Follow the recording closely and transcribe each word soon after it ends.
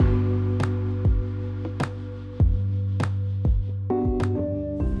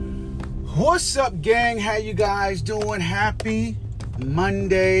What's up, gang? How you guys doing? Happy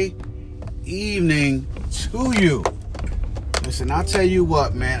Monday evening to you. Listen, I'll tell you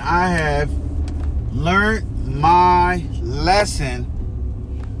what, man. I have learned my lesson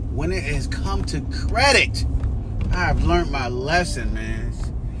when it has come to credit. I have learned my lesson, man.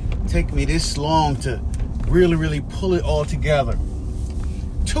 It's taken me this long to really pull it all together.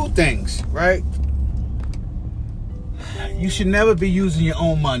 Two things, right? You should never be using your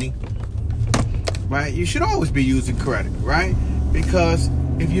own money, right? You should always be using credit, right? Because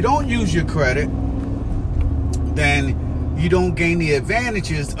if you don't use your credit, then you don't gain the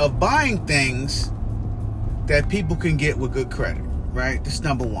advantages of buying things that people can get with good credit, right? That's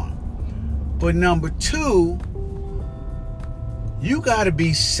number one. But number two, you got to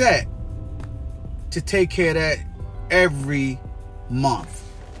be set to take care of that every month.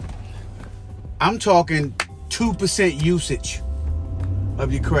 I'm talking 2% usage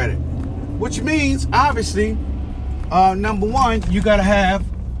of your credit, which means obviously, number one, you got to have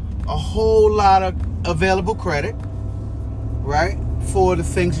a whole lot of available credit, right, for the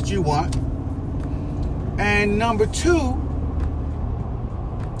things that you want. And number two,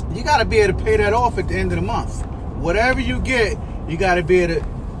 you got to be able to pay that off at the end of the month. Whatever you get, you got to be able to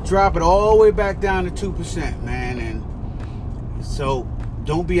drop it all the way back down to 2%, man. And so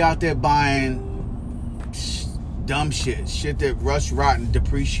don't be out there buying dumb shit that rust, rot, and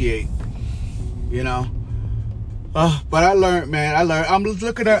depreciate, you know. But I learned, man. I'm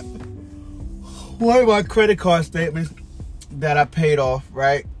looking at one of my credit card statements that I paid off,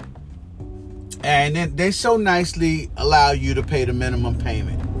 right? And then they so nicely allow you to pay the minimum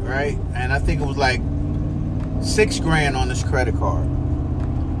payment, right? And I think it was like $6,000 on this credit card.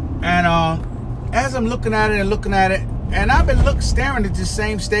 And as I'm looking at it, and I've been staring at this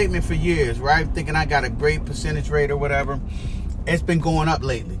same statement for years, right? Thinking I got a great percentage rate or whatever. It's been going up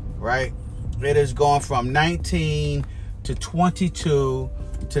lately, right? It has gone from 19 to 22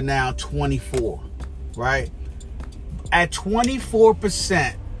 to now 24, right? At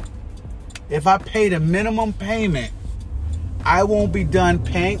 24%, if I pay the minimum payment, I won't be done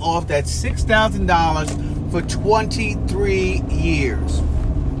paying off that $6,000 for 23 years.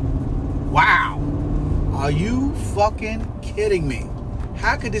 Wow. Are you fucking kidding me?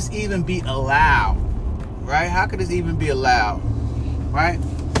 How could this even be allowed? Right? How could this even be allowed? Right?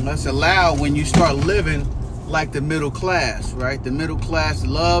 That's allowed when you start living like the middle class, right? The middle class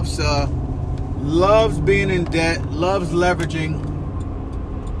loves being in debt, loves leveraging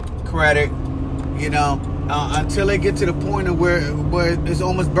credit, you know, until they get to the point of where it's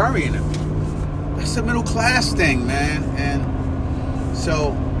almost burying them. That's a middle class thing, man. And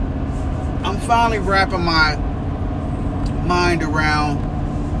so I'm finally wrapping my mind around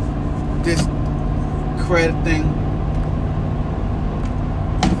this credit thing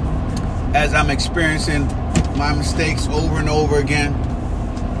as I'm experiencing my mistakes over and over again.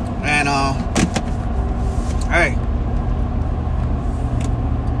 And hey,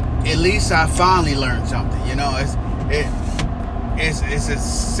 at least I finally learned something. You know, it's a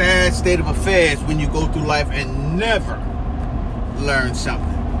sad state of affairs when you go through life and never learn something.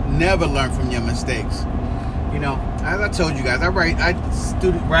 Never learn from your mistakes. You know, as I told you guys, I write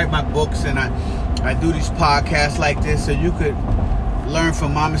my books, and I do these podcasts like this so you could learn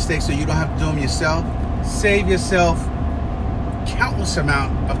from my mistakes so you don't have to do them yourself. Save yourself countless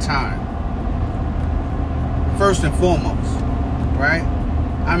amount of time. First and foremost, right?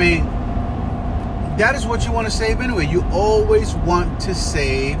 I mean, that is what you want to save anyway. You always want to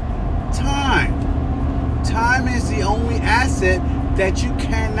save time. Time is the only asset that you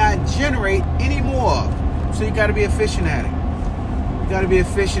cannot generate any more of. So you got to be efficient at it. You got to be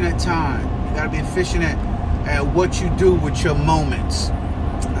efficient at time. You got to be efficient at what you do with your moments.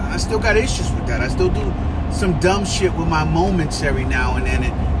 I still got issues with that. I still do some dumb shit with my moments every now and then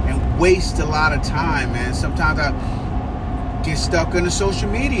and waste a lot of time, man. Sometimes I get stuck in the social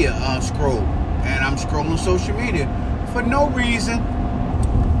media scroll, and I'm scrolling social media for no reason.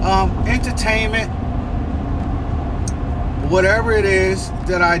 Entertainment, whatever it is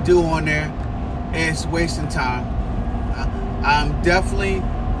that I do on there, it's wasting time. I'm definitely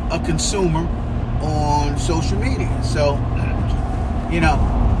a consumer on social media. So, you know,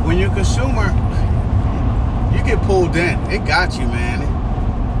 when you're a consumer, you get pulled in. It got you, man.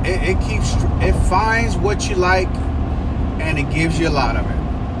 It finds what you like, and it gives you a lot of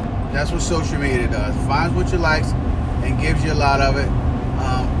it. That's what social media does. It finds what you like and gives you a lot of it.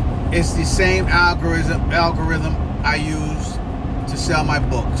 It's the same algorithm I use to sell my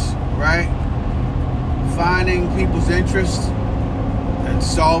books, right? Finding people's interests and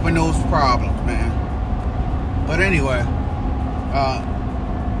solving those problems, man. But anyway,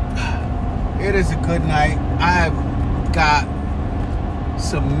 It is a good night. I have got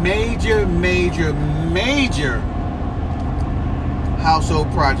some major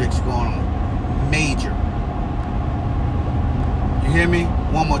household projects going on. Major. You hear me?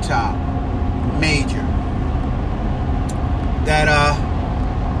 One more time. Major. That,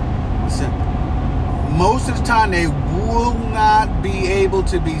 listen, most of the time they will not be able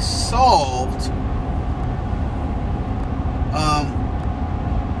to be solved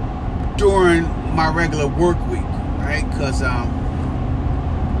during my regular work week, right? Because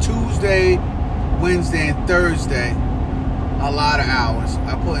Tuesday, Wednesday, and Thursday, a lot of hours.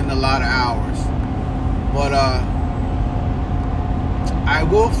 I put in a lot of hours. But I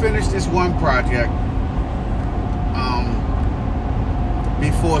will finish this one project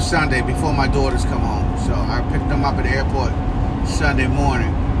before Sunday, before my daughters come home. So I picked them up at the airport Sunday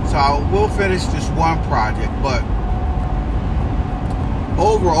morning. So I will finish this one project. But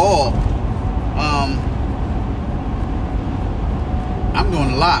overall, I'm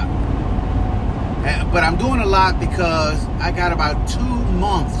doing a lot. But I'm doing a lot because I got about 2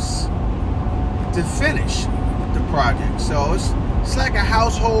 months to finish the project. So it's like a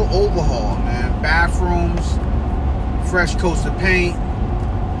household overhaul, man. Bathrooms, fresh coats of paint,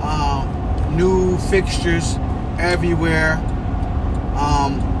 new fixtures everywhere.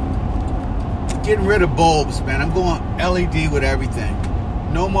 Getting rid of bulbs, man. I'm going LED with everything.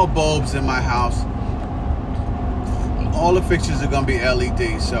 No more bulbs in my house. All the fixtures are going to be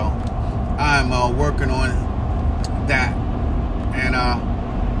LED. So I'm working on that. And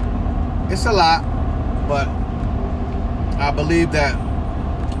it's a lot, but I believe that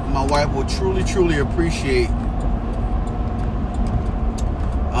my wife will truly appreciate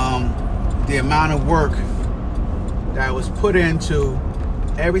the amount of work that was put into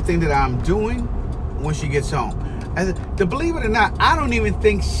everything that I'm doing when she gets home. To believe it or not, I don't even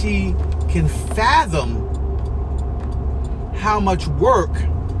think she can fathom how much work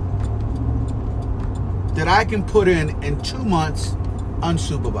that I can put in 2 months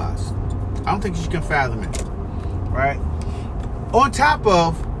unsupervised. I don't think she can fathom it, right? On top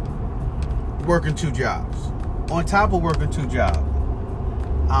of working 2 jobs.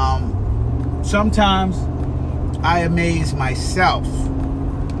 Sometimes I amaze myself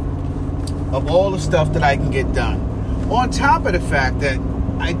of all the stuff that I can get done. On top of the fact that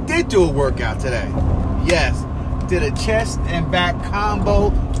I did do a workout today. Yes, did a chest and back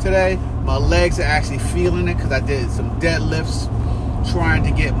combo today. My legs are actually feeling it because I did some deadlifts, trying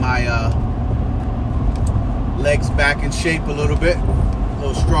to get my legs back in shape a little bit, a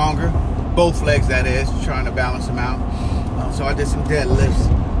little stronger. Both legs, that is, trying to balance them out. So I did some deadlifts.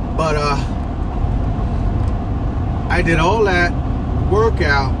 But I did all that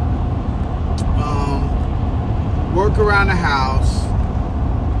workout, work around the house,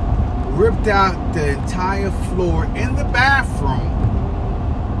 ripped out the entire floor in the bathroom,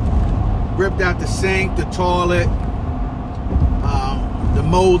 ripped out the sink, the toilet, the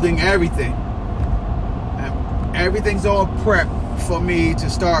molding, everything. Everything's all prepped for me to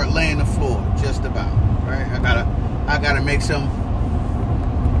start laying the floor, just about, right? I gotta make some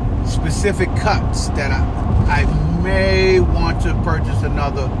specific cuts that I may want to purchase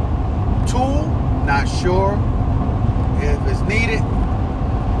another tool, not sure if it's needed,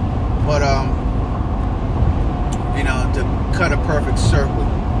 but you know, to cut a perfect circle,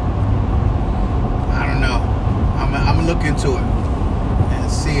 I don't know. I'm gonna look into it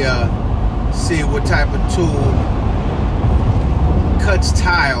and see what type of tool cuts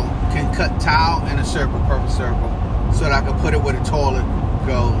tile, can cut tile in a circle, perfect circle, so that I can put it where the toilet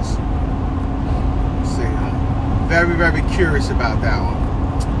goes. Let's see, I'm very curious about that one.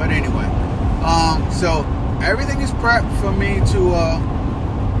 But anyway, so everything is prepped for me to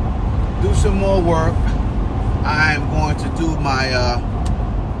do some more work. I am going to do my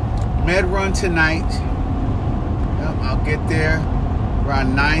med run tonight. Yep, I'll get there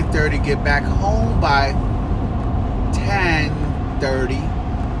around 9:30, get back home by 10:30,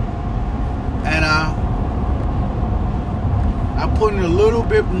 and I'm putting a little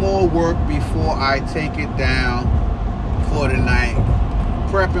bit more work before I take it down for the night,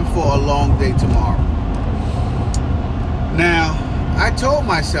 prepping for a long day tomorrow. Now, I told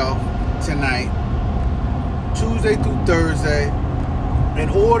myself tonight, Tuesday through Thursday, in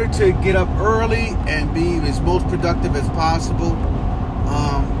order to get up early and be as most productive as possible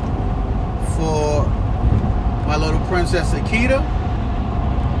for my little princess Akita,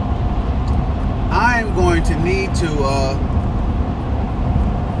 I am going to need to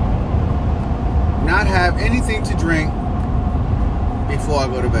not have anything to drink before I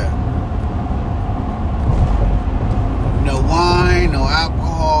go to bed. No wine, no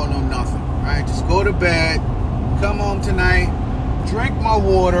alcohol, no nothing. right? Just go to bed, come home tonight, drink my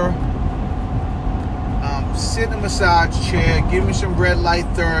water, sit in a massage chair, give me some red light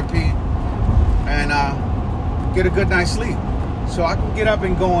therapy, and get a good night's sleep so I can get up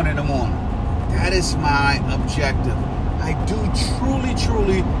and going in the morning. That is my objective. I do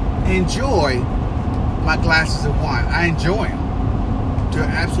truly enjoy my glasses of wine. I enjoy them. They're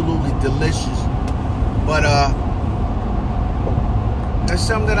absolutely delicious. But that's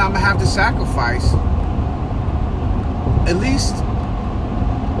something that I'm going to have to sacrifice at least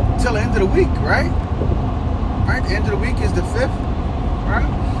till the end of the week, right? Right? The end of the week is the 5th, right?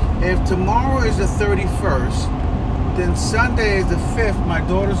 If tomorrow is the 31st, then Sunday is the 5th. My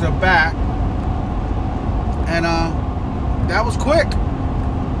daughters are back. And that was quick.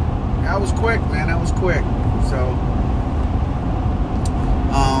 That was quick, man. That was quick. So,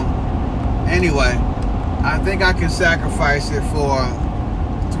 anyway, I think I can sacrifice it for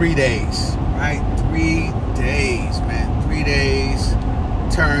 3 days, right? 3 days, man. 3 days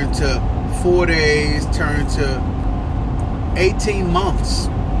turn to 4 days, turn to 18 months.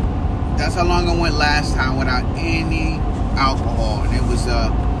 That's how long I went last time without any alcohol. And it was,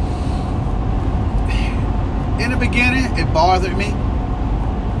 in the beginning, it bothered me.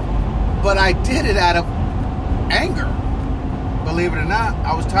 But I did it out of anger. Believe it or not,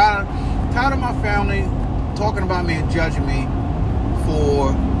 I was tired of my family talking about me and judging me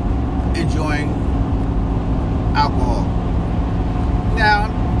for enjoying alcohol. Now,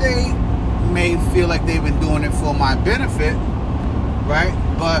 they may feel like they've been doing it for my benefit, right?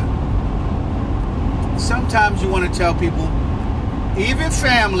 But sometimes you want to tell people, even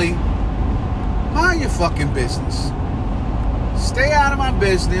family, mind your fucking business. Stay out of my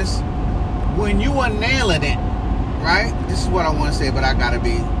business when you are nailing it, right? This is what I want to say, but I gotta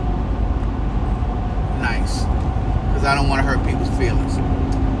be nice because I don't want to hurt people's feelings.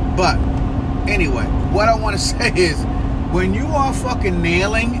 But anyway, what I want to say is, when you are fucking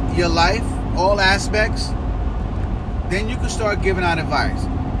nailing your life, all aspects, then you can start giving out advice.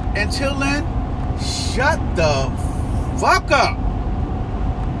 Until then, shut the fuck up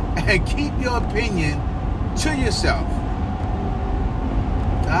and keep your opinion to yourself.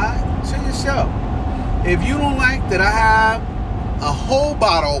 Alright? To yourself. If you don't like that I have a whole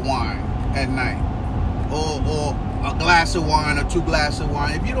bottle of wine at night, or a glass of wine or 2 glasses of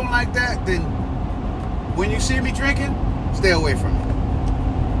wine, if you don't like that, then when you see me drinking, stay away from me.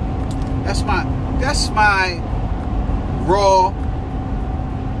 That's my raw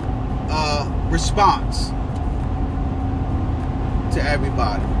response to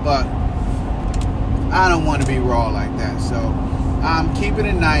everybody. But I don't want to be raw like that, so I'm keeping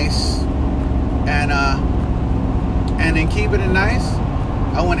it nice. And in keeping it nice,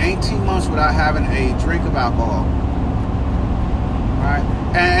 I went 18 months without having a drink of alcohol. All right,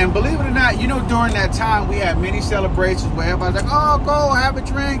 and believe it or not, you know, during that time we had many celebrations where everybody's like, "Oh, go have a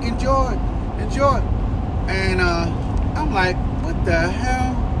drink, enjoy," and I'm like, "What the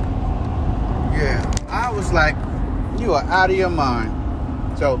hell?" Yeah, I was like, "You are out of your mind."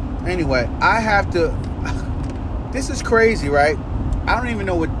 So anyway, I have to. This is crazy, right? I don't even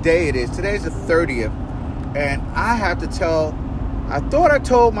know what day it is. Today's the 30th, and I have to tell. I thought I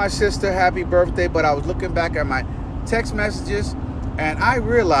told my sister happy birthday, but I was looking back at my text messages, and I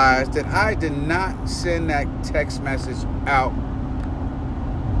realized that I did not send that text message out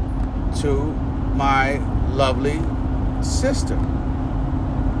to my lovely sister.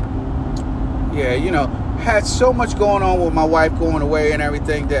 Yeah, you know, had so much going on with my wife going away and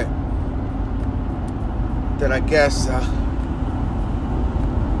everything that I guess,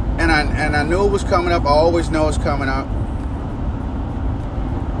 and I knew it was coming up. I always know it's coming up.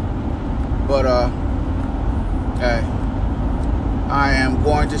 But hey, I am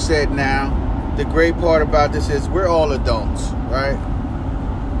going to say it now. The great part about this is we're all adults, right?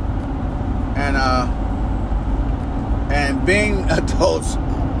 And being adults,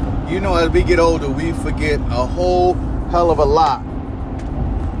 you know, as we get older, we forget a whole hell of a lot.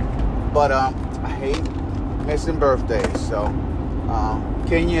 But I hate missing birthdays. So,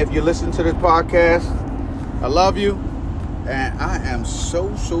 Kenya, if you listen to this podcast, I love you. And I am so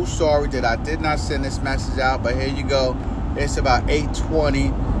sorry that I did not send this message out. But here you go. It's about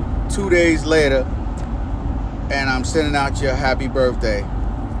 8:20, 2 days later. And I'm sending out your happy birthday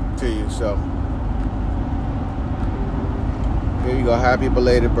to you. So, here you go. Happy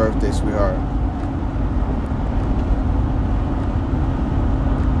belated birthday, sweetheart.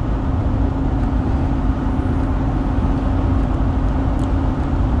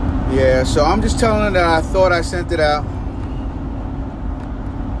 Yeah, so I'm just telling her that I thought I sent it out.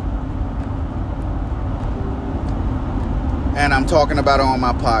 And I'm talking about it on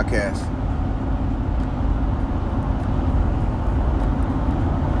my podcast.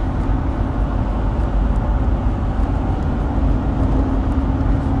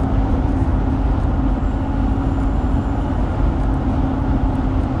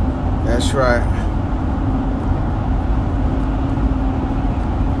 That's right.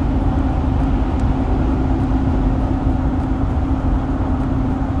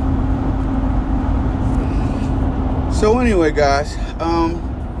 So anyway, guys,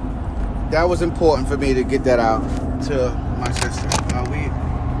 that was important for me to get that out to my sister.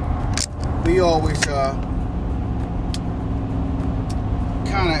 We always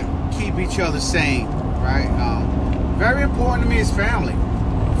kind of keep each other sane, right? Very important to me is family.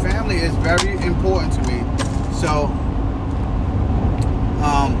 Family is very important to me. So,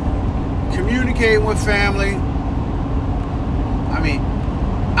 communicating with family. I mean,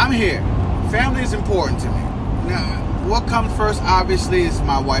 I'm here. Family is important to me. Now, what comes first, obviously, is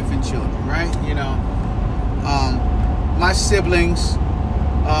my wife and children, right? You know, my siblings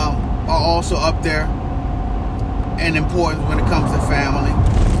are also up there and important when it comes to family.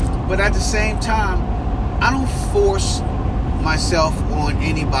 But at the same time, I don't force myself on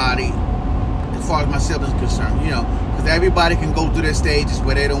anybody as far as my siblings are concerned, you know, because everybody can go through their stages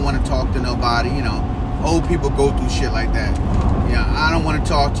where they don't want to talk to nobody, you know. Old people go through shit like that. Yeah, I don't want to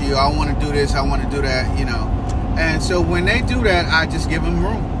talk to you. I want to do this. I want to do that, you know. And so when they do that, I just give them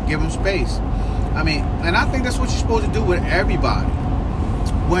room, give them space. I mean, and I think that's what you're supposed to do with everybody.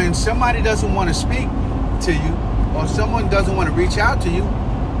 When somebody doesn't want to speak to you or someone doesn't want to reach out to you,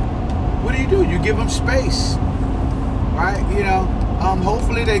 what do? You give them space, right? You know,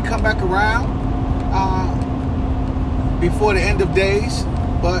 hopefully they come back around before the end of days.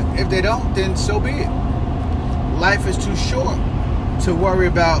 But if they don't, then so be it. Life is too short to worry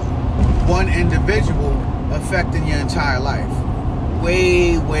about one individual affecting your entire life.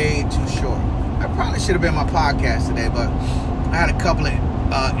 Way, way too short. I probably should have been my podcast today, but I had a couple of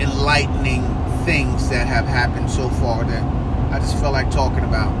enlightening things that have happened so far that I just felt like talking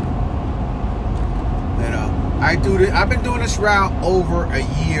about. That I've been doing this route over a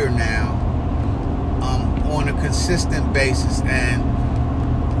year now, on a consistent basis, and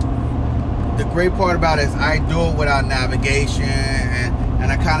the great part about it is I do it without navigation,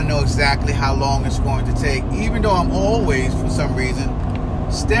 and I kind of know exactly how long it's going to take, even though I'm always, for some reason,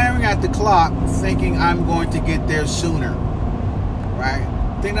 staring at the clock thinking I'm going to get there sooner, right?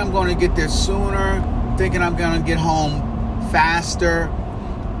 Thinking I'm going to get there sooner, thinking I'm going to get home faster,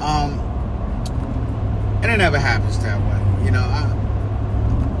 and it never happens that way. You know,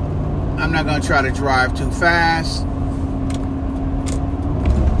 I'm not going to try to drive too fast.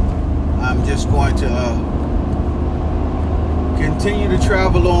 I'm just going to continue to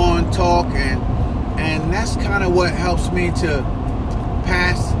travel on, talk, and that's kind of what helps me to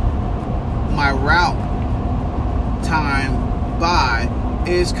pass my route time by,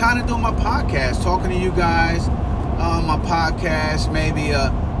 is kind of doing my podcast, talking to you guys on my podcast, maybe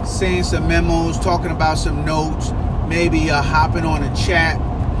saying some memos, talking about some notes, maybe hopping on a chat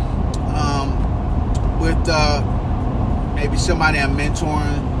with maybe somebody I'm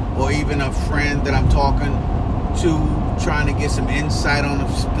mentoring, or even a friend that I'm talking to, trying to get some insight on a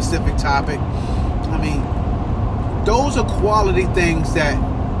specific topic. I mean, those are quality things that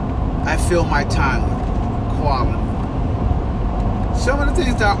I fill my time with. Quality. Some of the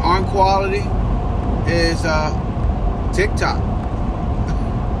things that aren't quality is TikTok.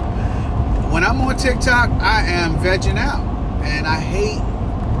 When I'm on TikTok, I am vegging out. And I hate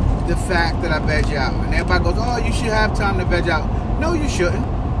the fact that I veg out. And everybody goes, oh, you should have time to veg out. No, you shouldn't.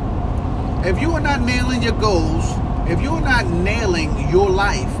 If you are not nailing your goals, if you are not nailing your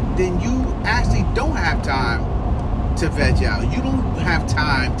life, then you actually don't have time to veg out. You don't have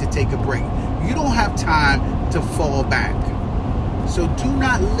time to take a break. You don't have time to fall back. So do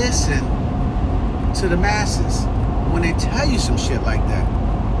not listen to the masses when they tell you some shit like that.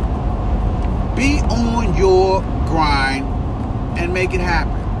 Be on your grind and make it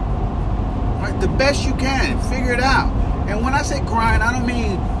happen. Right? The best you can. Figure it out. And when I say grind, I don't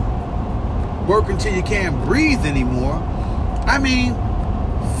mean work until you can't breathe anymore. I mean,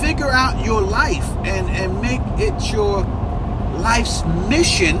 figure out your life and make it your life's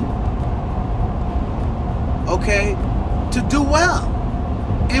mission, okay, to do well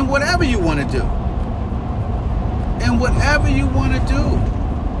in whatever you want to do. And whatever you want to do.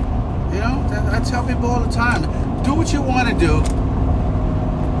 You know, I tell people all the time, do what you want to do.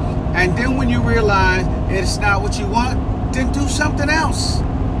 And then when you realize it's not what you want, then do something else.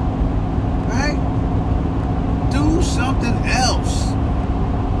 Right? Do something else.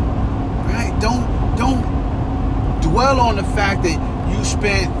 Right? Don't dwell on the fact that you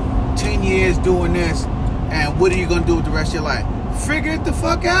spent 10 years doing this, and what are you going to do with the rest of your life? Figure it the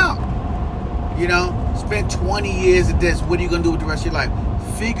fuck out. You know, spent 20 years at this, what are you going to do with the rest of your life?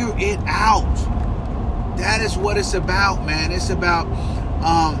 Figure it out. That is what it's about, man. It's about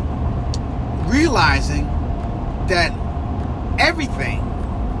realizing that everything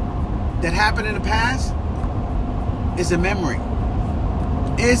that happened in the past is a memory.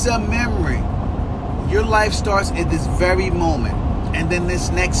 It's a memory. Your life starts at this very moment, and then this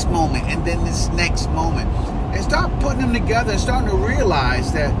next moment, and then this next moment. And start putting them together and starting to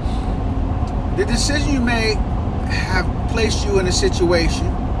realize that the decision you made have placed you in a situation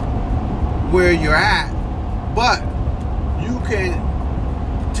where you're at, but you can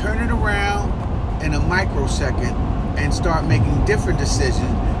turn it around in a microsecond and start making different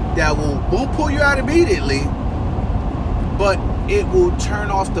decisions that won't pull you out immediately, but it will turn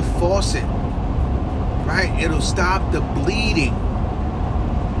off the faucet, right? It'll stop the bleeding,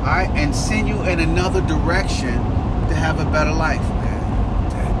 all right, and send you in another direction to have a better life, man.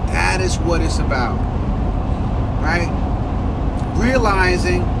 That is what it's about, right?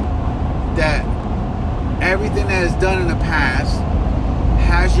 Realizing that everything that is done in the past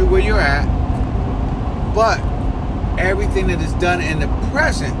has you where you're at, but everything that is done in the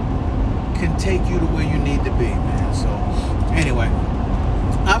present can take you to where you need to be, man. So anyway,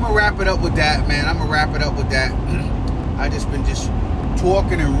 I'm gonna wrap it up with that, man. I just been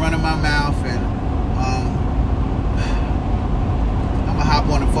talking and running my mouth, and I'm gonna hop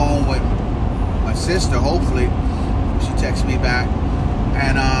on the phone with my sister. Hopefully she texts me back,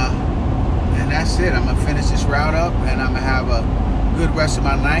 and that's it. I'm gonna finish this route up, and I'm gonna have a good rest of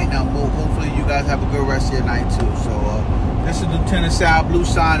my night. Now, hopefully you guys have a good rest of your night too. So this is Lieutenant Sal Blue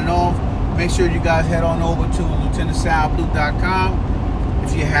signing off. Make sure you guys head on over to lieutenantsalblue.com.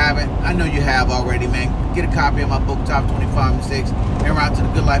 If you haven't, I know you have already, man. Get a copy of my book, Top 25 Mistakes En Route to the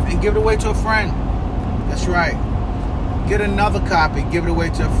Good Life, and give it away to a friend. That's right. Get another copy, give it away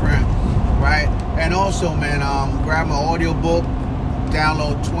to a friend, right? And also, man, grab my audio book,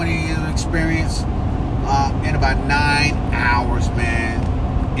 download 20 years of experience in about 9 hours, man.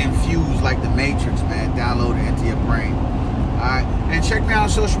 Infused like the Matrix, man. Download it into your brain. Alright. And check me out on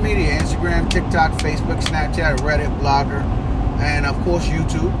social media: Instagram, TikTok, Facebook, Snapchat, Reddit, Blogger, and of course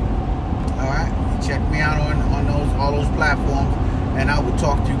YouTube. Alright. Check me out on all those platforms. And I will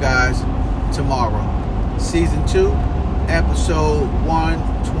talk to you guys tomorrow. Season 2, episode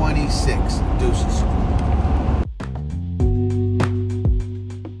 126. Deuces.